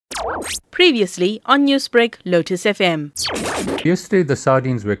Previously on Newsbreak, Lotus FM. Yesterday the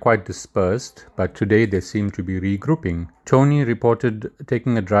sardines were quite dispersed, but today they seem to be regrouping. Tony reported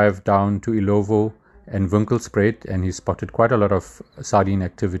taking a drive down to Ilovo and Winkelspruit, and he spotted quite a lot of sardine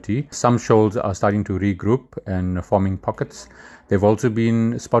activity. Some shoals are starting to regroup and forming pockets. They've also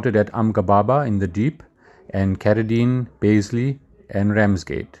been spotted at Amgababa in the deep, and Caradine, Paisley and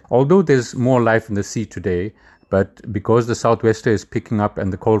Ramsgate. Although there's more life in the sea today, but because the southwester is picking up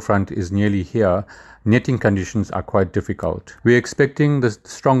and the cold front is nearly here, netting conditions are quite difficult. We're expecting the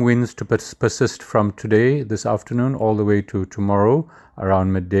strong winds to persist from today, this afternoon, all the way to tomorrow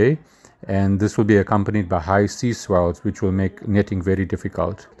around midday. And this will be accompanied by high sea swells, which will make netting very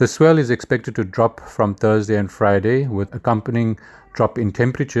difficult. The swell is expected to drop from Thursday and Friday with accompanying drop in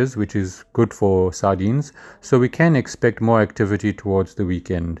temperatures, which is good for sardines. So we can expect more activity towards the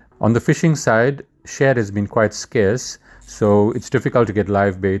weekend. On the fishing side, shad has been quite scarce, so it's difficult to get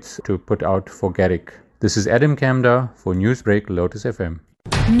live baits to put out for Garrick. This is Adam Kamdar for Newsbreak, Lotus FM.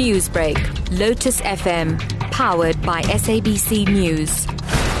 Newsbreak, Lotus FM, powered by SABC News.